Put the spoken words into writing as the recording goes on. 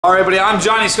All right, everybody, I'm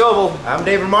Johnny Scoville. I'm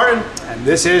David Martin. And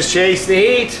this is Chase the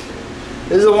Heat.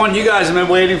 This is the one you guys have been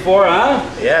waiting for, huh?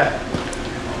 Yeah.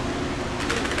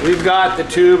 We've got the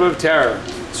Tube of Terror.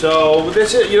 So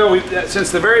this is,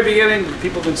 since the very beginning,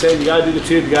 people have been saying, you gotta do the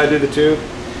tube, you gotta do the tube.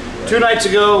 Right. 2 nights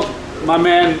ago, my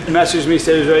man messaged me,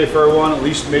 said he was ready for one, at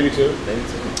least maybe two. Maybe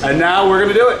two. And now we're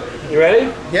gonna do it. You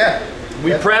ready? Yeah. We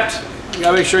prepped. You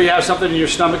gotta make sure you have something in your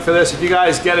stomach for this. If you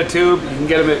guys get a tube, you can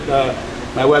get them at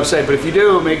my website, but if you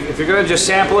do, if you're going to just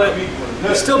sample it,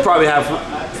 you still probably have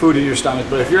food in your stomach,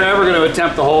 but if you're ever going to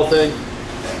attempt the whole thing,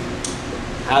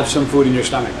 have some food in your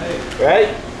stomach,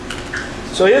 right?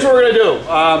 So here's what we're going to do.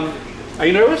 Are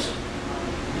you nervous?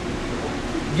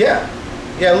 Yeah,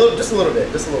 just a little bit.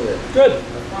 Good,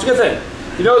 it's a good thing.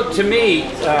 You know, to me,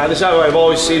 this is how I've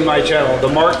always seen my channel.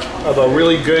 The mark of a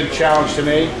really good challenge to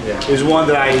me is one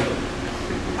that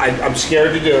I'm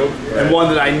scared to do, and one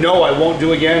that I know I won't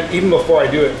do again, even before I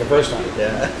do it the first time.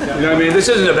 Yeah. You know what I mean? This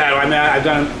isn't a bad one. I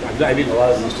mean, I've eaten a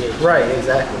lot of these too. Right,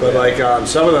 exactly. But like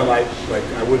some of them, I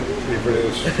wouldn't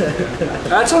reproduce.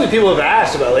 That's only people have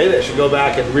asked about lately. I should go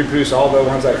back and reproduce all the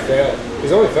ones I failed.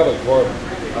 Because I only failed like 4 of them.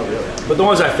 Oh, really? But the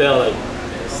ones I failed,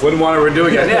 I wouldn't want to redo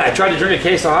again. Yeah, I tried to drink a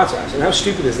case of hot sauce. And how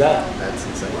stupid is that? That's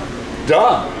insane.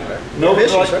 Dumb. No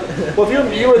issues, like, right? well,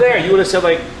 if you were there, you would have said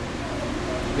like,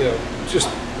 just.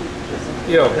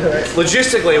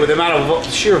 Logistically, with the amount of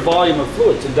sheer volume of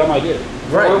fluid, it's a dumb idea.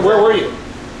 Right. Where were you?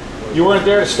 You weren't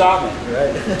there to stop me.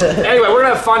 Right. Anyway, we're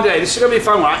gonna have fun today. This is gonna be a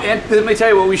fun one. And let me tell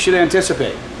you what we should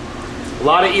anticipate. A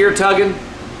lot of ear tugging.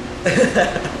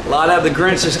 A lot of the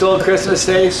Grinch that stole Christmas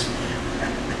face.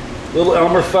 Little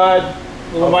Elmer Fudd.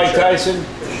 Little Mike Tyson.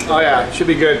 Oh yeah, it should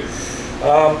be good.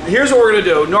 Here's what we're gonna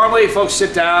do. Normally, folks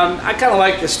sit down. I kind of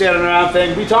like the standing around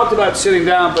thing. We talked about sitting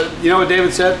down, but you know what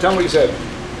David said? Tell me what you said.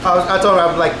 I told him I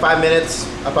would like 5 minutes.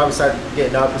 I'll probably start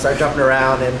getting up and start jumping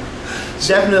around and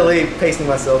definitely pacing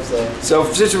myself. So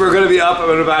since we're going to be up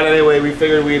and about anyway, we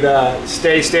figured we'd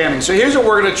stay standing. So here's what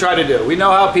we're going to try to do. We know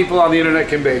how people on the internet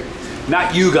can be.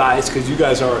 Not you guys, because you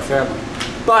guys are our family.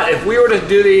 But if we were to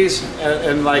do these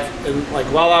and like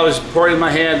while I was pouring in my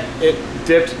hand, it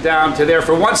dipped down to there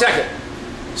for 1 second.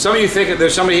 Some of you think that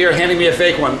there's somebody here handing me a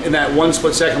fake one in that 1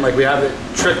 split second, like we have it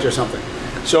tricked or something.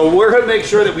 So we're going to make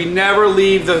sure that we never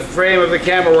leave the frame of the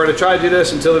camera. We're going to try to do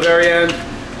this until the very end.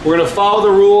 We're going to follow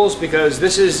the rules because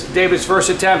this is David's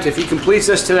first attempt. If he completes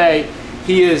this today,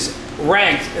 he is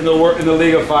ranked in the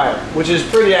League of Fire, which is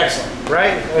pretty excellent,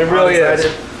 right? It really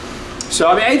is. So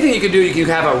I mean, anything you can do, you can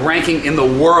have a ranking in the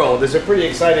world. Is a pretty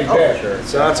exciting bit. For sure.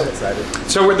 So that's excited.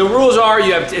 So the rules are: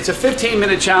 it's a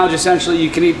 15-minute challenge essentially.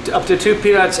 You can eat up to 2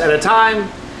 peanuts at a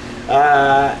time.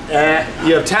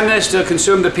 You have 10 minutes to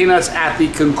consume the peanuts at the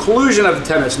conclusion of the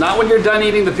 10 minutes. Not when you're done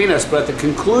eating the peanuts, but at the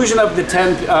conclusion of the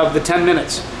 10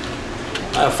 minutes.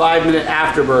 A 5-minute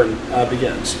afterburn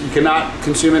begins. You cannot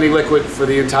consume any liquid for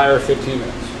the entire 15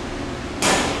 minutes.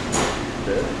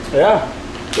 Good. Yeah.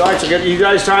 All right, so get you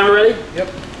guys time already? Yep.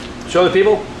 Show the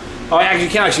people. Oh, actually, you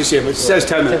can't actually see it, but it says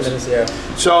 10 minutes. 10 minutes,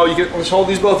 yeah. So let's hold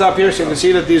these both up here so you can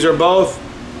see that these are both.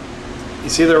 You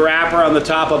see the wrapper on the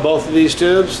top of both of these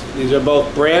tubes? These are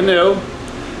both brand new.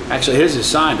 Actually, his is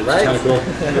signed, which is kind of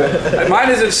cool. Mine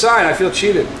isn't signed. I feel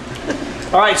cheated.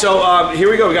 All right, so here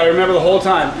we go. We got to remember the whole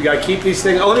time. You got to keep these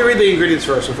things. Oh, let me read the ingredients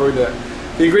first before we do that.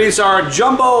 The ingredients are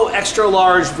jumbo extra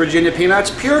large Virginia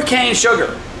peanuts, pure cane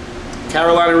sugar,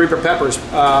 Carolina Reaper peppers,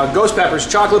 ghost peppers,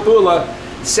 chocolate bula,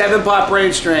 7-pot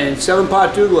brain strain,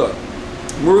 7-pot douglas,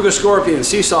 Moruga scorpion,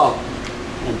 sea salt,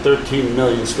 and 13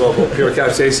 million Scoville pure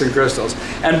capsaicin crystals.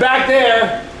 And back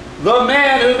there, the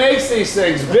man who makes these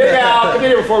things, Big Al. Come in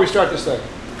here before we start this thing.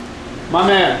 My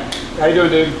man, how you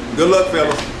doing, dude? Good luck,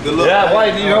 fellas. Good luck. Yeah,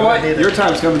 well, you know what? Your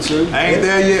time's coming soon. I ain't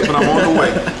there yet, but I'm on the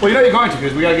way. Well, you know you're going to,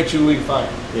 because we got to get you in the League of Fire.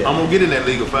 Yeah. I'm going to get in that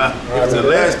League of Fire. It's the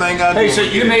last thing I do. Hey, so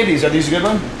you made these. Are these a good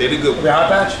one? They're the good one. The hot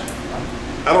patch?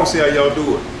 I don't see how y'all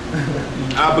do it.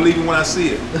 I believe it when I see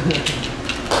it.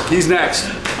 He's next.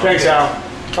 Thanks, Al.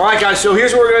 All right, guys, so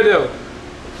here's what we're going to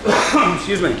do.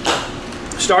 Excuse me.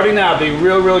 Starting now, be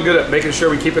real good at making sure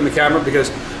we keep in the camera,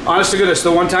 because honest to goodness, the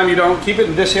one time you don't, keep it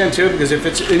in this hand too, because if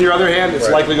it's in your other hand, it's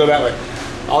likely to go that way.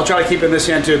 I'll try to keep it in this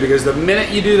hand too, because the minute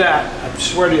you do that, I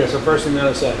swear to you, it's the first thing that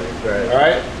I say. Right. All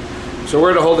right? So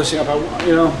we're going to hold this thing up.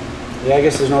 Yeah, I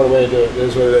guess there's no other way to do it. It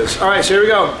is what it is. All right, so here we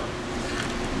go.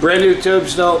 Brand new tube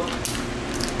still.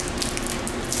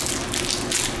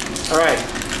 All right,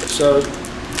 so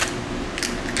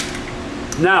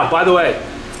now, by the way,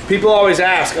 people always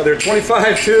ask, are there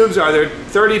 25 tubes? Are there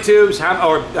 30 tubes?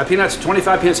 Or peanuts,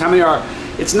 25 peanuts, how many are?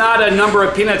 It's not a number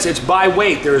of peanuts, it's by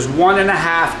weight. There's 1.5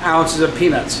 ounces of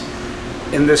peanuts.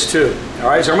 in this tube. All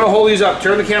right, so I'm gonna hold these up,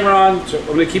 turn the camera on. So I'm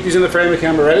gonna keep these in the frame of the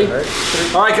camera, ready?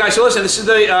 All right, guys, so listen, this is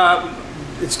the,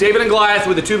 it's David and Goliath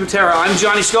with the Tube of Terror. I'm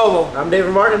Johnny Scoville. I'm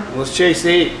David Martin. Let's chase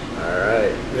the heat. All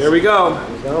right. There we go.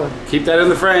 How's it going? Keep that in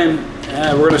the frame,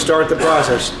 and we're gonna start the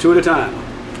process, 2 at a time.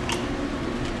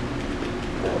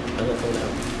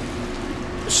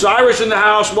 Cyrus in the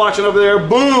house, watching over there,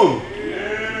 boom!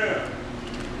 Yeah!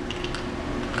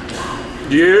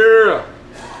 Yeah!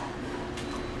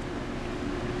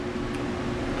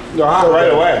 They're hot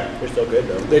right away. They're so good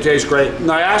though. They taste great. And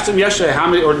I asked him yesterday how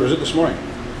many, or was it this morning?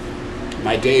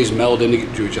 My days meld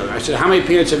into each other. I said, how many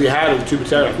peanuts have you had with the Tube of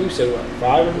Terror? I think he said, what,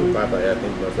 5 of them? 5, yeah, I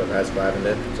think most of them has 5 in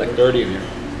it. It's like 30 in here.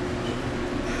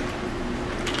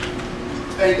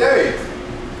 Hey, Dave.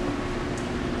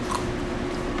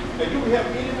 Hey, do we have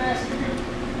peanut mass in here?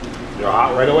 They're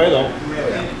hot right away though.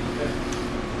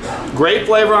 Yeah. Great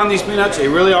flavor on these peanuts, they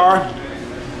really are.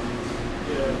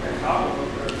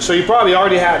 So you probably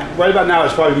already had, right about now,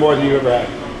 it's probably more than you ever had.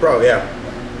 Bro, yeah.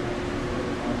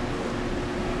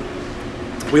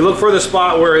 We look for the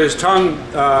spot where his tongue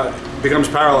becomes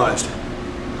paralyzed.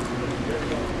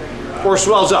 Or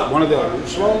swells up, one of the other.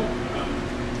 Swell?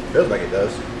 Feels like it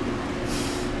does.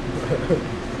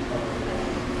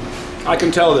 I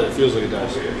can tell that it feels like it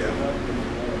does.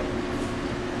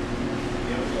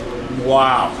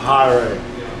 Wow, hot already.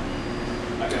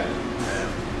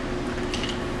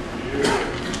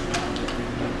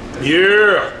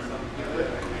 Yeah!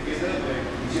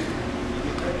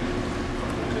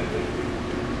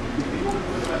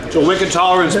 It's a wicked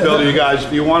tolerance builder, you guys.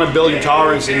 If you want to build your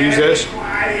tolerance, then use this.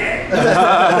 I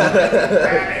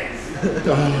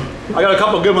got a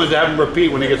couple good ones to have him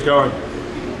repeat when he gets going.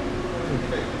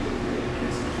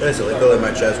 Instantly feeling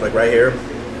my chest, like right here.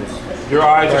 Your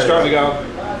eyes are starting to go.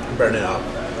 Burning up.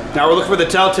 Now we're looking for the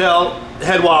telltale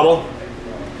head wobble.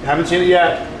 Haven't seen it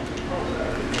yet.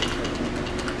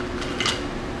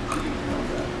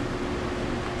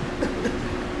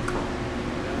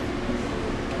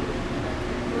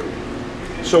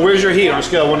 So where's your heat on a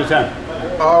scale of 1 to 10?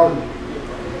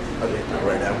 Okay,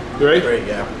 right now. You ready? 3,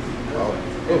 yeah. Oh,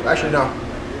 actually no.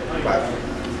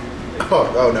 5.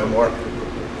 Oh, no more.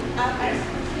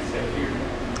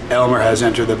 Elmer has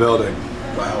entered the building.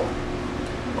 Wow.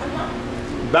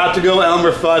 About to go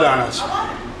Elmer Fudd on us.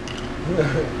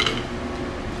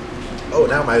 Oh,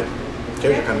 now my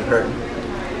tears are kind of hurting.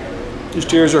 His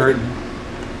tears are hurting.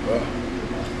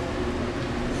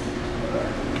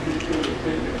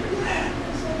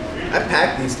 I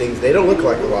packed these things. They don't look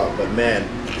like a lot, but man.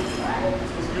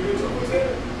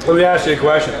 Let me ask you a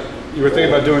question. You were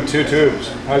thinking about doing 2 tubes.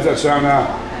 How does that sound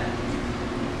now?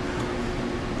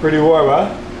 Pretty warm,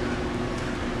 huh?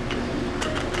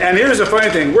 And here's the funny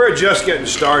thing. We're just getting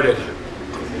started.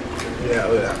 Yeah,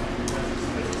 look at that.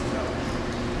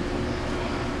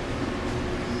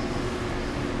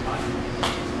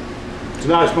 It's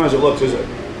not as fun as it looks, is it?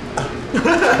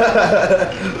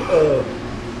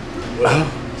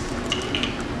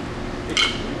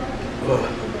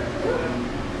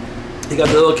 You got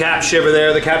the little cap shiver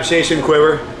there, the capsaicin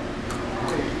quiver.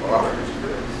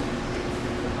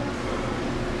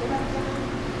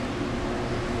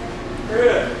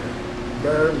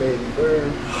 Burn, baby,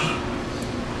 burn.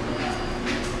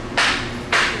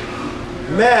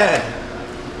 Man.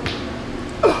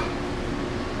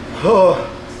 Oh.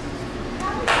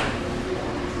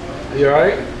 You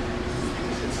alright?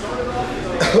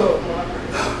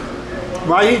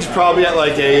 My heat's probably at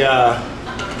like a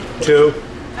 2.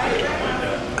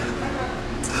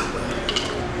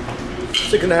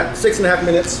 6.5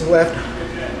 minutes left.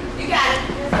 You got it.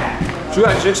 So we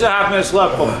got 6.5 minutes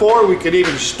left before we could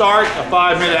even start a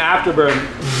 5-minute afterburn.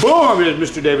 Boom! Here's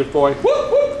Mr. David Foy.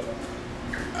 Whoop, whoop.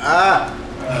 Ah.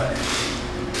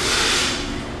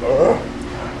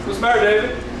 What's the matter,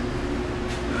 David?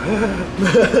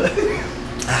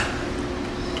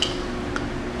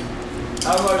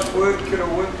 How much wood could a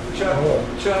wood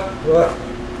chop?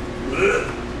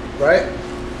 Right?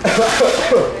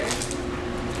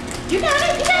 You got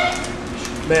it. You got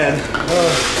it. Man.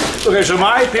 Okay, so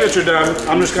my peanuts are done.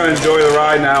 I'm just going to enjoy the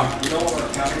ride now. You know what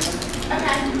we're counting?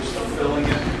 Okay. You're still filling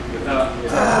it without, it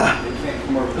can't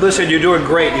come over. Listen, you're doing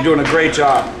great. You're doing a great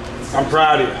job. I'm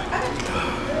proud of you.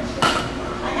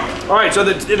 All right, so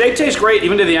they taste great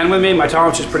even to the end with me. My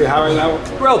tolerance is pretty high right now,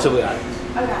 relatively high.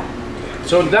 Okay.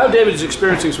 So now David's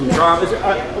experiencing some trauma.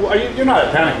 You're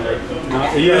not panicking, right? No?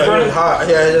 Are you burning? It's hot.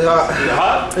 Yeah, it's hot. Is it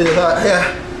hot? It's hot,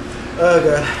 yeah. Oh,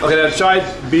 God. Okay, now try,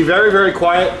 be very, very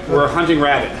quiet. We're hunting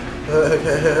rabbit.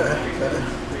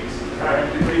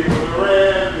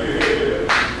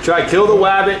 Try kill the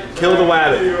wabbit, kill the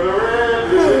wabbit.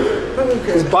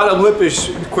 His bottom lip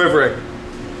is quivering.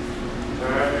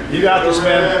 You got this,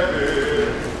 man.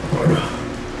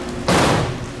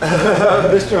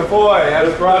 Mr. Foy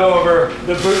has brought over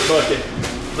the boot bucket.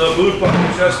 The boot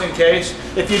bucket, just in case.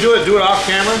 If you do it off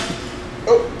camera.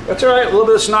 Oh, that's all right. A little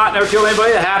bit of snot never killed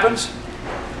anybody. It happens.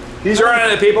 He's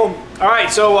earning it, people. All right,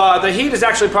 so the heat is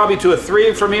actually probably to a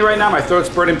 3 for me right now. My throat's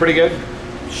burning pretty good.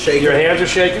 Shaking. Your hands are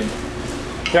shaking.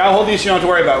 Okay, I'll hold these. You don't have to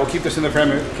worry about it. We'll keep this in the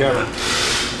frame of the camera.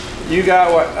 You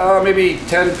got what? Maybe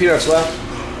 10 peanuts left.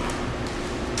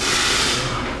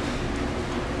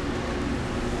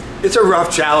 It's a rough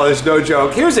challenge, no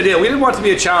joke. Here's the deal. We didn't want it to be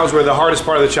a challenge where the hardest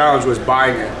part of the challenge was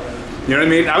buying it. You know what I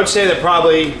mean? I would say that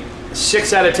probably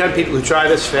 6 out of 10 people who try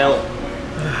this fail it.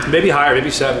 Maybe higher, maybe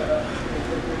 7.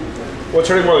 What's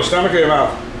hurting more, the stomach or your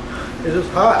mouth? It's just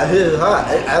hot. It is hot.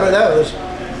 I don't know.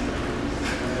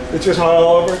 It's just hot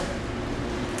all over?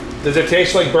 Does it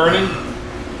taste like burning?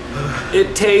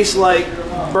 It tastes like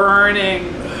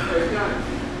burning.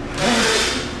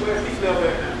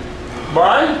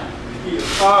 Brian?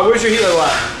 Where's your heat level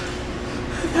at?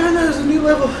 I don't know. It's a new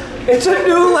level. It's a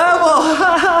new level!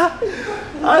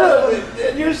 I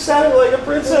don't. You sounded like a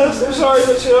princess. I'm sorry,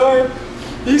 but you are.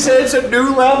 He said it's a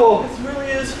new level. It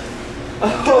really is.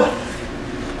 Oh.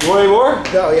 You want any more?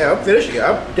 No, yeah, I'm finishing it.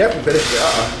 I'm definitely finishing it.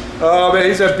 Oh man,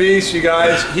 he's a beast, you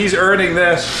guys. He's earning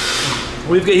this.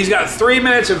 He's got 3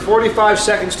 minutes and 45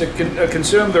 seconds to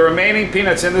consume the remaining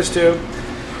peanuts in this tube.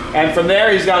 And from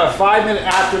there, he's got a 5-minute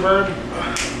afterburn.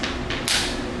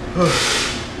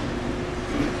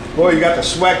 Boy, you got the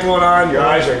sweat going on. Your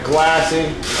eyes are glassy.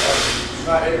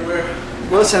 Not everywhere.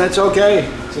 Listen, it's okay.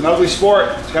 It's an ugly sport.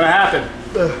 It's gonna happen.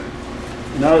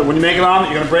 You know, when you make an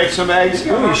omelet, you're gonna break some eggs.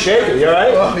 Ooh, you shake it. You all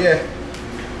right? Oh yeah.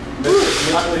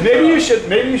 Maybe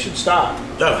you should stop.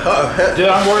 Dude,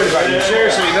 I'm worried about you.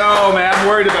 Seriously, no, man, I'm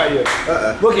worried about you.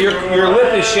 Look, your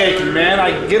lip is shaking, man.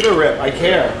 I give a rip. I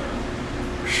care.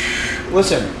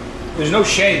 Listen, there's no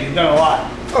shame. You've done a lot.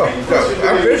 Oh, no,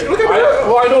 I'm finished. Look at me.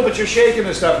 Well, I know, but you're shaking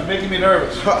this stuff. It's making me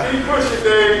nervous. Keep pushing,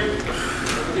 Dave.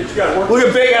 You gotta work. Look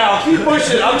at Big Al. Keep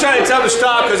pushing. I'm trying to tell him to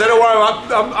stop because I don't want.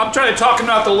 I'm trying to talk him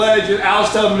off the ledge, and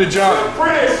Al's telling him to jump.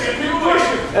 Prince, keep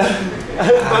pushing.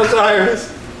 Buzz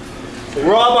Iris.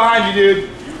 We're all behind you, dude. You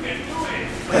can do it.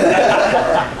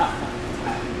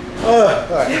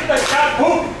 Get that cat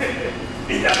poop.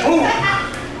 Get that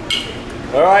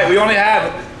poop. All right, we only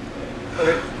have.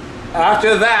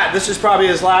 After that, this is probably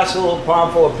his last little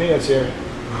palm full of peanuts here.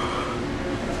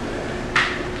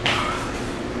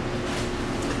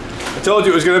 I told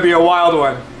you it was going to be a wild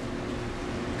one.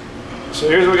 So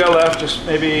here's what we got left. Just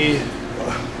maybe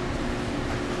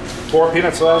 4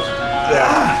 peanuts left.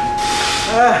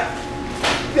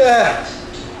 Yeah.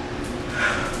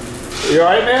 You all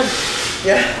right, man?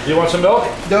 Yeah. You want some milk?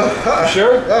 No. You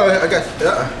sure? Oh, I got.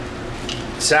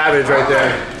 Savage right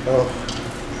there. Oh.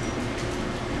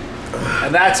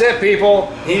 And that's it,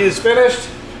 people. He is finished.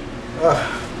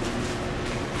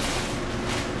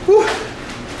 Whew.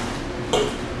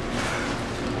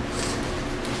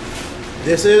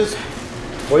 This is.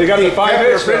 Well, you got the 5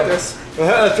 minutes. Apprentice.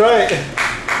 That's right.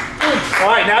 All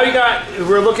right, now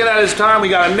we're looking at his time. We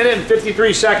got 1 minute and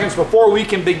 53 seconds before we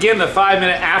can begin the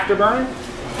 5-minute afterburn.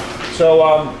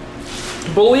 So,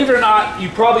 believe it or not, you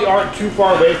probably aren't too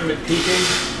far away from it peaking.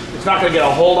 It's not going to get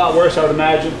a whole lot worse, I would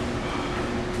imagine.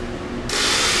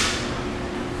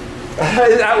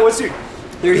 What's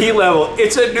your heat level?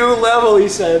 It's a new level, he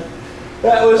said.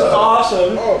 That was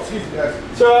awesome. Oh, excuse me, guys.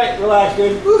 It's all right. Relax,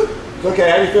 dude. It's okay.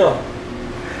 How do you feel?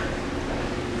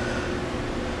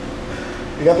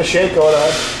 You got the shake going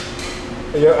on.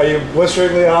 Are you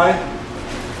blisteringly high?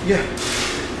 Yeah.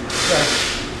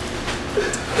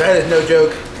 That is no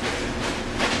joke.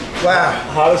 Wow.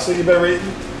 Hottest thing you've ever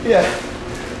eaten? Yeah.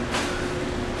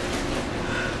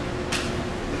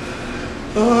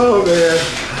 Oh, man.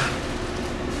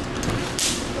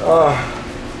 Oh,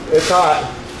 it's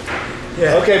hot.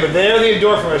 Yeah. Okay, but there the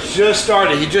endorphin has just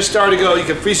started. He just started to go. You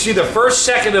can see the first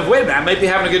second of, wait a minute, I might be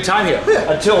having a good time here.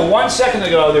 Yeah. Until 1 second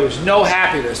ago, there was no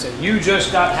happiness, and you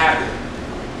just got happy.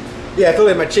 Yeah, I feel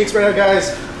like my cheeks right now,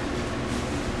 guys.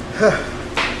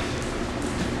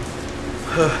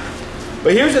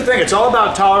 But here's the thing, it's all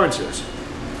about tolerances.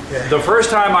 Yeah. The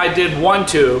first time I did 1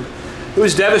 tube, it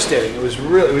was devastating. It was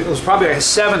probably like a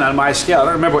 7 on my scale. I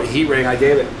don't remember what heat rating I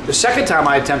gave it. The second time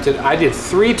I attempted, I did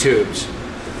 3 tubes.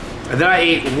 And then I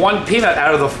ate 1 peanut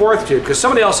out of the 4th tube because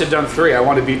somebody else had done 3. I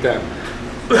wanted to beat them.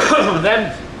 And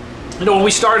then, you know, when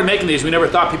we started making these, we never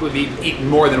thought people would be eating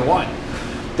more than 1.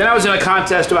 Then I was in a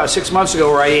contest about 6 months ago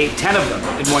where I ate 10 of them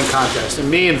in one contest. And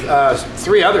me and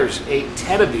 3 others ate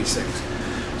 10 of these things.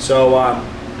 So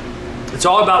it's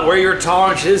all about where your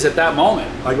tolerance is at that moment.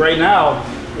 Like right now,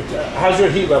 how's your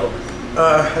heat level?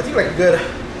 I think like a good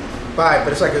 5,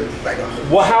 but it's like a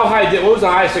Well, how high what was the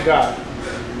highest it got?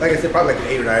 like I said, probably like an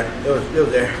 8 or 9. It was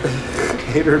there.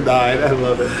 8 or 9, I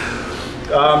love it.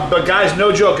 But guys,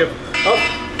 no joke.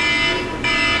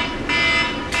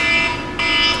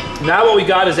 Now what we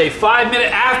got is a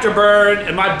 5-minute afterburn,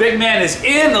 and my big man is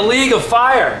in the League of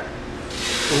Fire,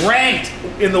 ranked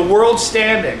in the world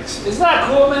standings. Isn't that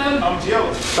cool, man? I'm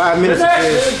jealous. 5 You're minutes.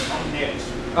 next, dude. I'm next.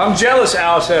 I'm jealous,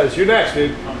 Al says. You're next,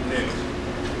 dude. I'm next.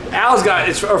 Al's got,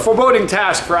 it's a foreboding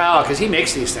task for Al because he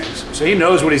makes these things. So he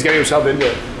knows what he's getting himself into.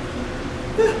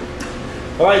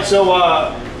 All right, so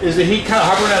is the heat kind of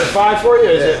hovering at a 5 for you?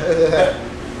 Is it?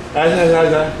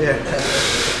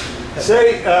 Yeah.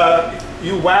 Say,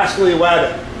 you wascally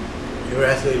wabbit. You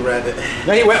actually read it.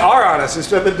 Now he went R on us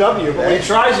instead of the W, but when he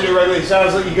tries to do it regularly, he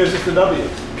sounds like he goes just the W.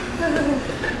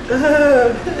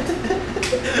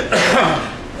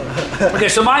 Okay,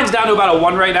 so mine's down to about a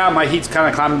 1 right now. My heat's kind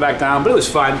of climbing back down, but it was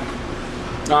fun.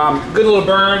 Good little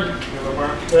burn.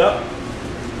 Yep.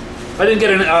 I didn't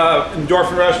get an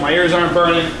endorphin rush. My ears aren't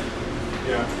burning.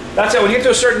 Yeah. That's it. When you get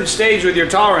to a certain stage with your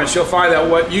tolerance, you'll find that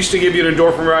what used to give you an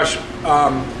endorphin rush,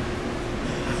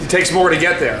 it takes more to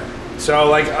get there. So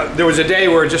like there was a day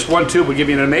where just 1 tube would give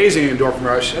you an amazing endorphin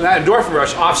rush, and that endorphin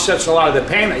rush offsets a lot of the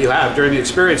pain that you have during the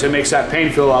experience and makes that pain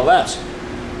feel a lot less.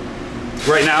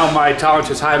 Right now my tolerance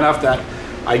is high enough that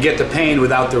I get the pain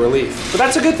without the relief. But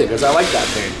that's a good thing because I like that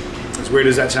pain. As weird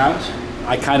as that sounds,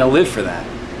 I kind of live for that.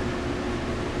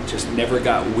 Just never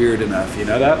got weird enough, you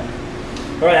know that?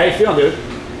 All right, how you feeling, dude?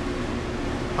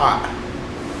 Hot.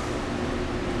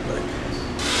 Like,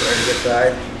 ready to get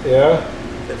side. Yeah.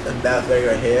 Bounce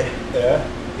right here. Yeah.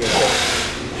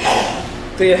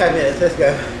 3.5 minutes. Let's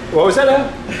go. What was that, Al?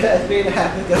 3.5.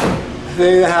 Let's go.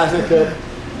 3.5 minutes.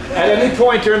 At any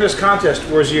point during this contest,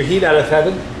 was your heat out of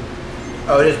heaven?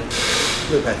 Oh, it is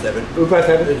blue past 7. Blue past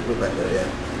It heaven? is blue past 7, yeah.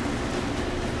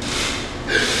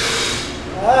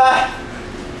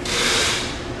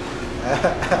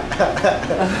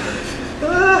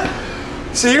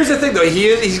 See, here's the thing, though.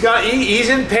 He's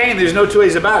in pain. There's no two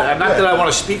ways about it. Not that I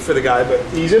want to speak for the guy, but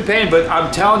he's in pain. But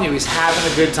I'm telling you, he's having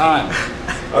a good time.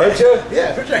 Aren't you?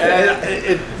 Yeah, for sure.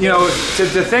 And you know,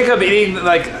 to think of eating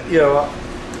like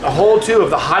a whole tube of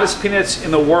the hottest peanuts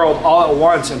in the world all at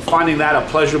once and finding that a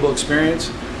pleasurable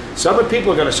experience. Some of the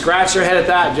people are going to scratch their head at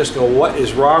that and just go, "What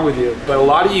is wrong with you?" But a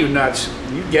lot of you nuts,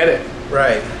 you get it,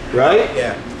 Right. right?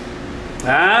 Yeah.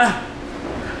 Huh?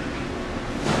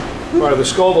 Part of the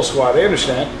Scoville squad, they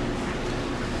understand.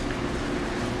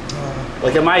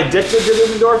 Like, am I addicted to the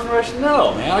endorphin rush?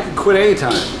 No, man, I can quit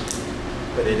anytime.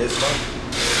 But it is fun.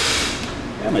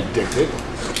 I'm addicted.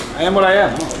 I am what I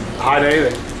am. I don't hide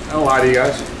anything. I don't lie to you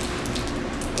guys.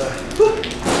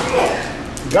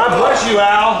 God bless you,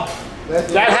 Al.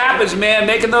 That happens, man.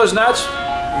 Making those nuts,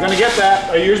 you're gonna get that.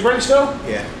 Are your ears burning still?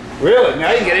 Yeah. Really?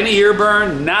 Now you can get any ear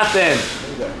burn, nothing.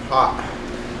 These are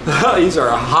hot. These are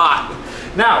hot.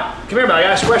 Now, come here, man. I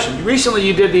asked a question. Recently,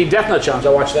 you did the Death Nut Challenge. I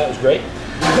watched that. It was great.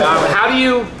 How do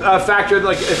you factor,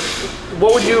 like,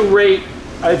 what would you rate,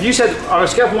 if you said, on a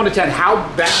scale of 1 to 10, how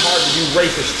hard did you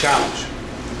rate this challenge?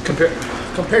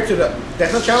 Compared to the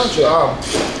Death Nut Challenge?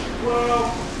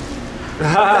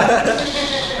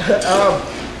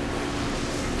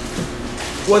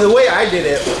 Well, the way I did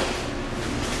it,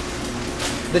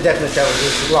 the Death Nut Challenge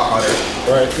is a lot harder.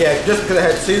 Right. Yeah, just because I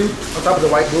had 2 on top of the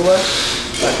white gula,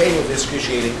 my pain was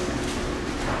excruciating.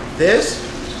 This,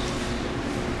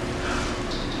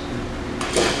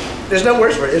 there's no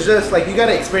words for it. It's just like you got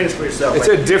to experience for yourself. It's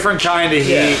like, a different kind of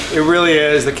heat. Yeah. It really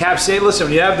is. The capsaicin, listen,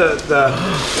 when you have I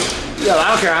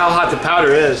don't care how hot the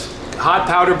powder is. Hot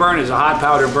powder burn is a hot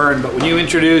powder burn, but when you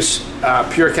introduce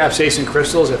pure capsaicin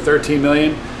crystals at 13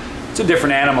 million, it's a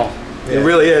different animal. Yeah. It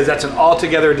really is. That's an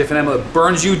altogether different animal. It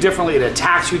burns you differently. It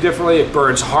attacks you differently. It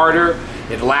burns harder.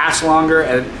 It lasts longer.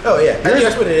 And oh yeah, I think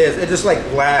that's what it is. It just like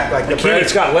like the bread.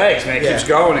 it's got legs, man. It keeps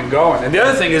going and going. And the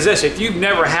other thing is this: if you've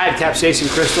never had capsaicin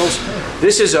crystals,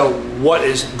 this is a what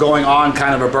is going on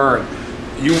kind of a burn.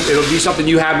 It'll be something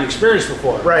you haven't experienced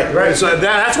before. Right. So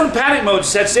that's when panic mode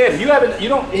sets in. You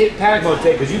don't hit panic mode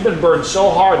today because you've been burned so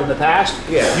hard in the past.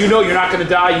 Yeah. You know you're not going to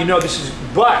die. You know this is.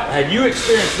 But had you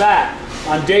experienced that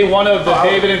on day 1 of the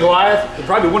David and Goliath, it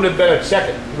probably wouldn't have been a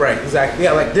second. Right. Exactly.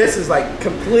 Yeah. Like this is like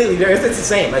completely different. It's the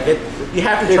same. Like you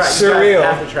have to try. It's surreal. You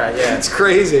have to try. Yeah. It's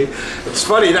crazy. It's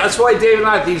funny. That's why David and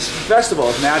I at these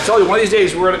festivals, man. I told you one of these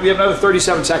days we have another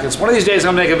 37 seconds. One of these days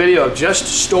I'm gonna make a video of just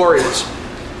stories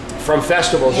from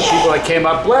festivals of people that came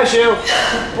up. Bless you.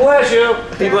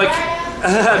 People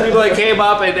that came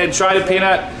up and tried a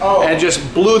peanut and just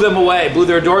blew them away, blew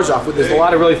their doors off. There's a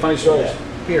lot of really funny stories.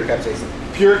 Pure capsaicin.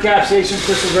 Pure capsaicin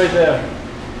crystals right there.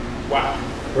 Wow.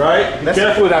 Right? Be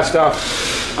careful with that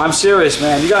stuff. I'm serious,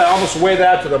 man. You gotta almost weigh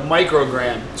that to the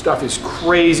microgram. Stuff is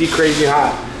crazy, crazy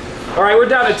hot. All right, we're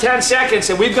down to 10 seconds,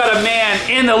 and we've got a man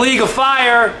in the League of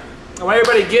Fire. I want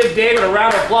everybody to give David a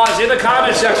round of applause in the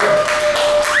comment section.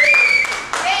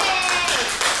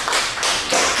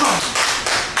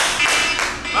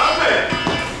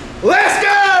 Let's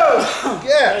go!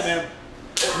 Yes. Hey, man.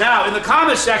 Now, in the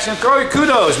comment section, throw your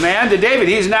kudos, man, to David.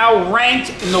 He's now ranked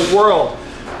in the world.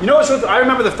 You know what's with, I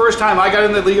remember the first time I got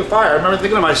in the League of Fire, I remember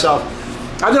thinking to myself,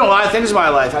 I've done a lot of things in my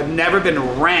life. I've never been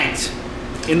ranked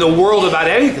in the world about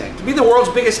anything. To be the world's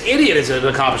biggest idiot is an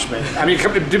accomplishment. I mean, to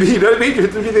be, you know what I mean? To be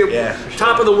the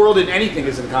top of the world in anything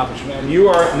is an accomplishment. And you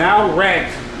are now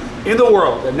ranked in the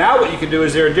world. And now what you can do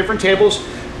is there are different tables.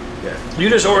 Yeah. You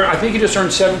just, or I think you just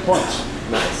earned 7 points.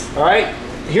 Nice. All right?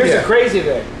 Here's the crazy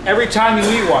thing. Every time you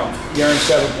eat one, you earn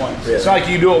 7 points. Really? It's not like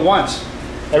you do it once.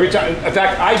 Every time, in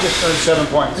fact, I just earned 7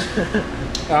 points.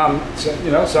 So,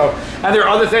 you know, so, and there are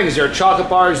other things. There are chocolate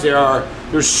bars.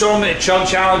 There's so many chug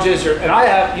challenges. And I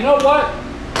have, you know what?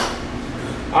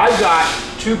 I've got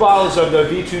 2 bottles of the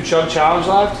V2 chug challenge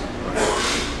left.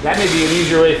 That may be an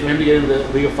easier way for him to get into the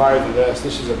League of Fire than this.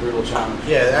 This is a brutal challenge.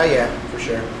 Yeah, yeah, for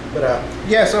sure. But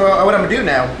yeah, so what I'm gonna do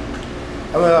now,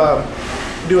 I'm gonna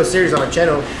do a series on my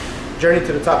channel, Journey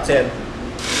to the Top 10.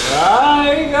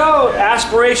 There you go.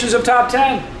 Aspirations of top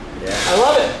 10. Yeah. I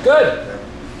love it. Good.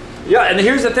 Yeah, and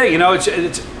here's the thing. You know,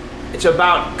 it's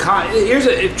about. Try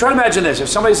to imagine this. If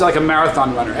somebody's like a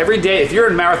marathon runner, every day, if you're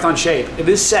in marathon shape, it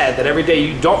is said that every day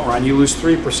you don't run, you lose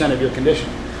 3% of your condition.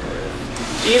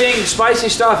 Eating spicy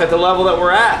stuff at the level that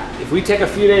we're at. If we take a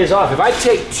few days off, if I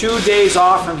take 2 days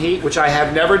off from heat, which I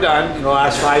have never done in the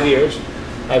last 5 years,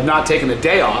 I have not taken a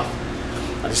day off.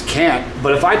 I just can't.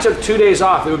 But if I took 2 days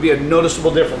off, it would be a noticeable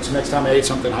difference the next time I ate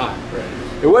something hot. Right.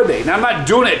 It would be. Now I'm not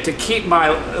doing it to keep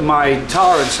my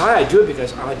tolerance high. I do it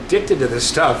because I'm addicted to this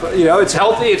stuff. You know, it's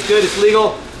healthy, it's good, it's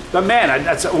legal. But man,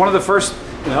 that's one of the first,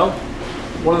 you know,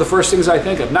 one of the first things I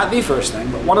think of. Not the first thing,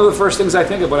 but one of the first things I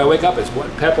think of when I wake up is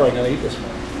what pepper I'm gonna eat this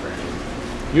morning.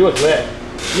 Right. You look lit.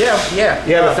 Yeah.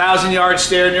 You have a 1,000-yard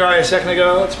stare in your eye a second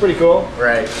ago. That's pretty cool.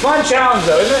 Right. Fun challenge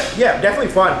though, isn't it? Yeah,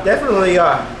 definitely fun. Definitely.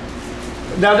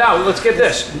 Now, let's get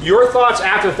this. Your thoughts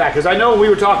after the fact, because I know we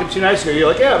were talking 2 nights ago. You're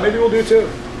like, yeah, maybe we'll do 2.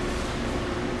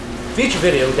 Future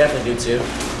video, we'll definitely do 2.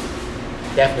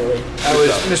 Definitely. That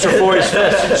was Mr. Foy's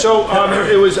fist. So,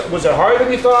 was it harder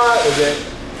than you thought? Was it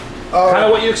kind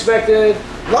of what you expected?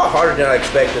 A lot harder than I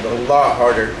expected. A lot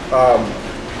harder.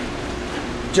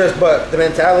 But the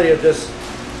mentality of just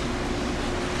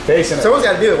facing it. Someone's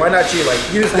got to do it. Why not you? Like,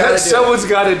 you just got to do it. Someone's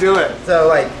got to do it. So,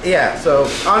 like, yeah. So,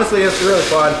 honestly, it's really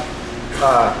fun. I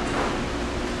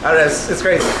don't know. It's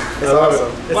crazy. It's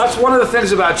awesome. Well, that's one of the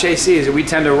things about Chase is that we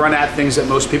tend to run at things that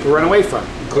most people run away from,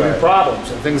 including problems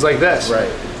and things like this. Right.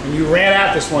 And you ran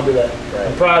at this one today. Right.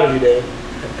 I'm proud of you, Dave.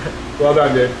 Well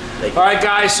done, dude. All right,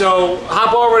 guys. So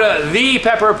hop over to The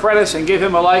Pepper Apprentice and give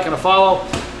him a like and a follow.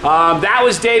 That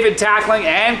was David tackling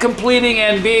and completing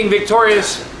and being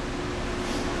victorious.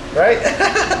 Right?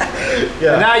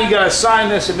 Yeah. And now you got to sign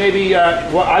this and maybe,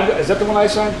 is that the one I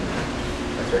signed?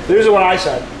 That's right. There's the one I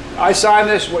signed. I signed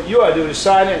this. What you ought to do is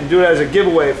sign it and do it as a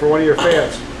giveaway for one of your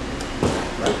fans.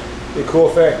 Right. Be a cool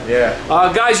thing. Yeah.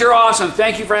 Guys, you're awesome.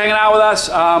 Thank you for hanging out with us.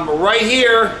 Right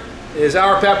here is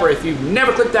Our Pepper. If you've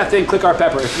never clicked that thing, click Our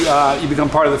Pepper if you become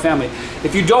part of the family.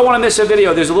 If you don't want to miss a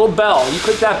video, there's a little bell. You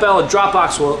click that bell, a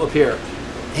Dropbox will appear.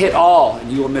 Hit all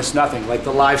and you will miss nothing, like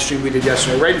the live stream we did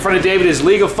yesterday. Right in front of David is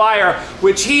League of Fire,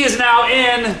 which he is now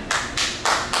in,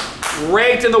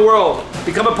 ranked in the world.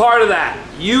 Become a part of that.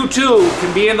 You too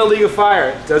can be in the League of Fire.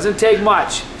 It doesn't take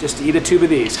much just to eat a tube of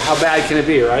these. How bad can it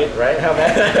be, right? Right, how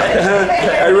bad?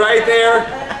 And right there,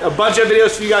 a bunch of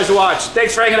videos for you guys to watch.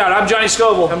 Thanks for hanging out. I'm Johnny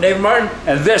Scoble. I'm David Martin.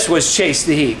 And this was Chase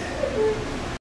the Heat.